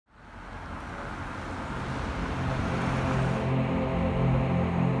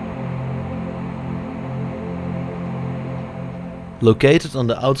Located on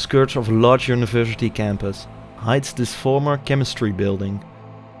the outskirts of a large university campus, hides this former chemistry building.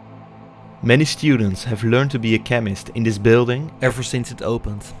 Many students have learned to be a chemist in this building ever since it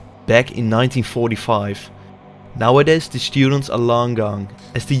opened, back in 1945. Nowadays the students are long gone,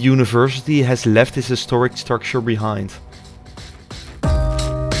 as the university has left this historic structure behind.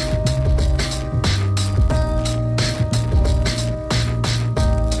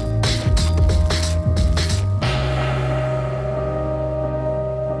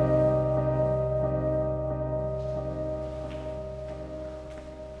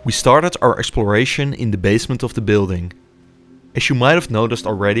 We started our exploration in the basement of the building. As you might have noticed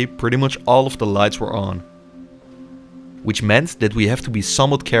already, pretty much all of the lights were on. Which meant that we have to be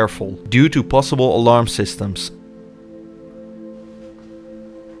somewhat careful due to possible alarm systems.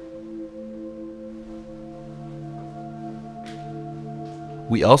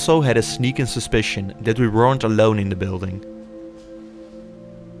 We also had a sneaking suspicion that we weren't alone in the building.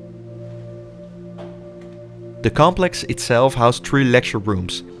 The complex itself housed 3 lecture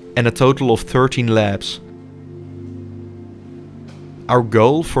rooms and a total of 13 labs. Our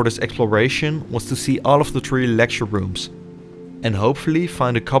goal for this exploration was to see all of the 3 lecture rooms and hopefully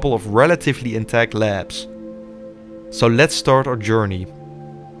find a couple of relatively intact labs. So let's start our journey.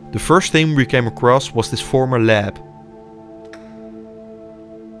 The first thing we came across was this former lab.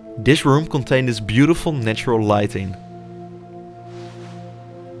 This room contained this beautiful natural lighting.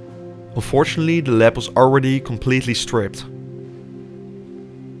 Unfortunately, the lab was already completely stripped.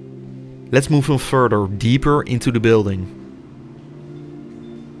 Let's move on further, deeper into the building.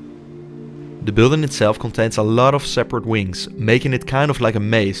 The building itself contains a lot of separate wings, making it kind of like a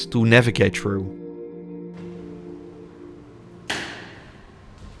maze to navigate through.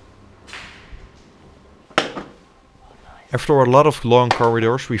 After a lot of long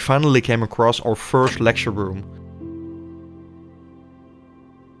corridors, we finally came across our first lecture room.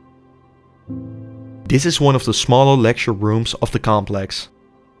 This is one of the smaller lecture rooms of the complex.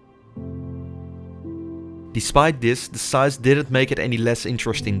 Despite this, the size didn't make it any less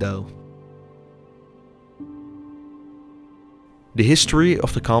interesting though. The history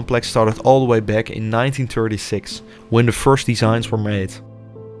of the complex started all the way back in 1936, when the first designs were made.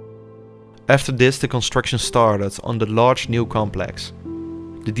 After this, the construction started on the large new complex.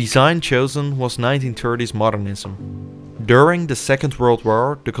 The design chosen was 1930s modernism. During the Second World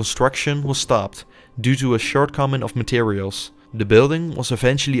War, the construction was stopped due to a shortcoming of materials. The building was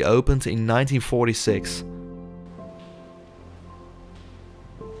eventually opened in 1946.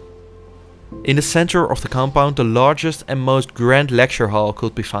 In the center of the compound, the largest and most grand lecture hall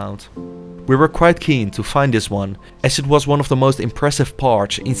could be found. We were quite keen to find this one, as it was one of the most impressive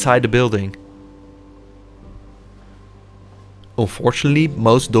parts inside the building. Unfortunately,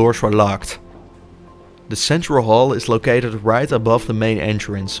 most doors were locked. The central hall is located right above the main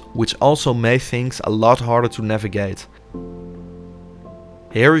entrance, which also made things a lot harder to navigate.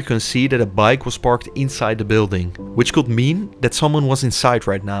 Here you can see that a bike was parked inside the building, which could mean that someone was inside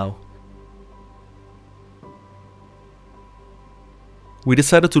right now. We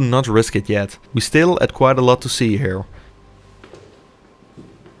decided to not risk it yet. We still had quite a lot to see here.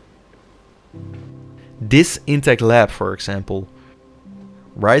 This intact lab, for example.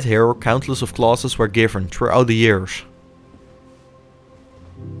 Right here, countless of classes were given throughout the years.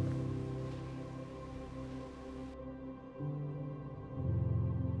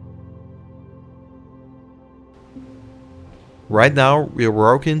 Right now we are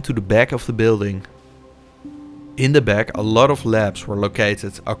walking to the back of the building. In the back a lot of labs were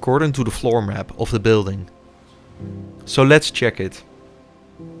located according to the floor map of the building. So let's check it.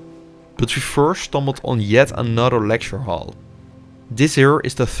 But we first stumbled on yet another lecture hall. This here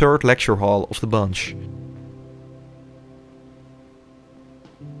is the third lecture hall of the bunch.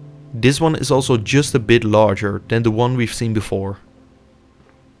 This one is also just a bit larger than the one we've seen before.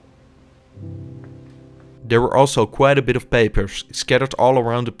 There were also quite a bit of papers scattered all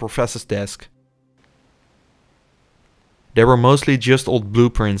around the professor's desk. They were mostly just old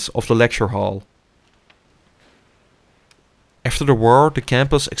blueprints of the lecture hall. After the war, the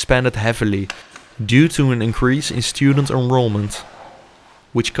campus expanded heavily due to an increase in student enrollment,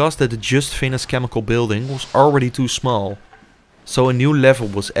 which caused that the just finished chemical building was already too small. So a new level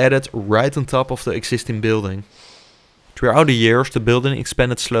was added right on top of the existing building. Throughout the years, the building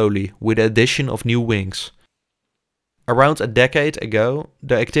expanded slowly with the addition of new wings. Around a decade ago,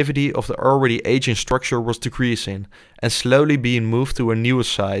 the activity of the already aging structure was decreasing and slowly being moved to a newer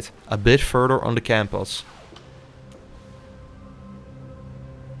site, a bit further on the campus.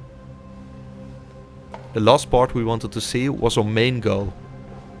 The last part we wanted to see was our main goal.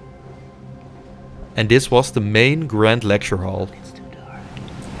 And this was the main grand lecture hall.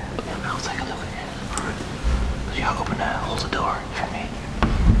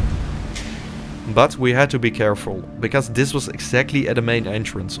 But we had to be careful, because this was exactly at the main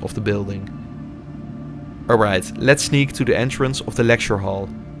entrance of the building. Alright, let's sneak to the entrance of the lecture hall.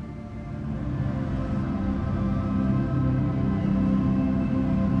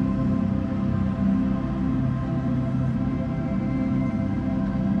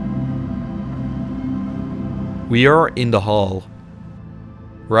 We are in the hall.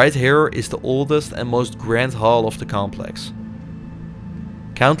 Right here is the oldest and most grand hall of the complex.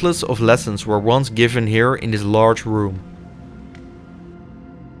 Countless of lessons were once given here in this large room.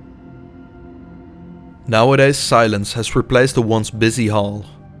 Nowadays silence has replaced the once busy hall.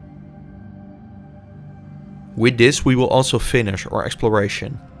 With this we will also finish our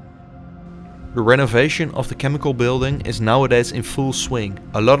exploration. The renovation of the chemical building is nowadays in full swing.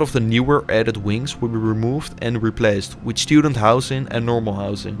 A lot of the newer added wings will be removed and replaced with student housing and normal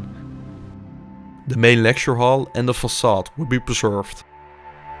housing. The main lecture hall and the facade will be preserved.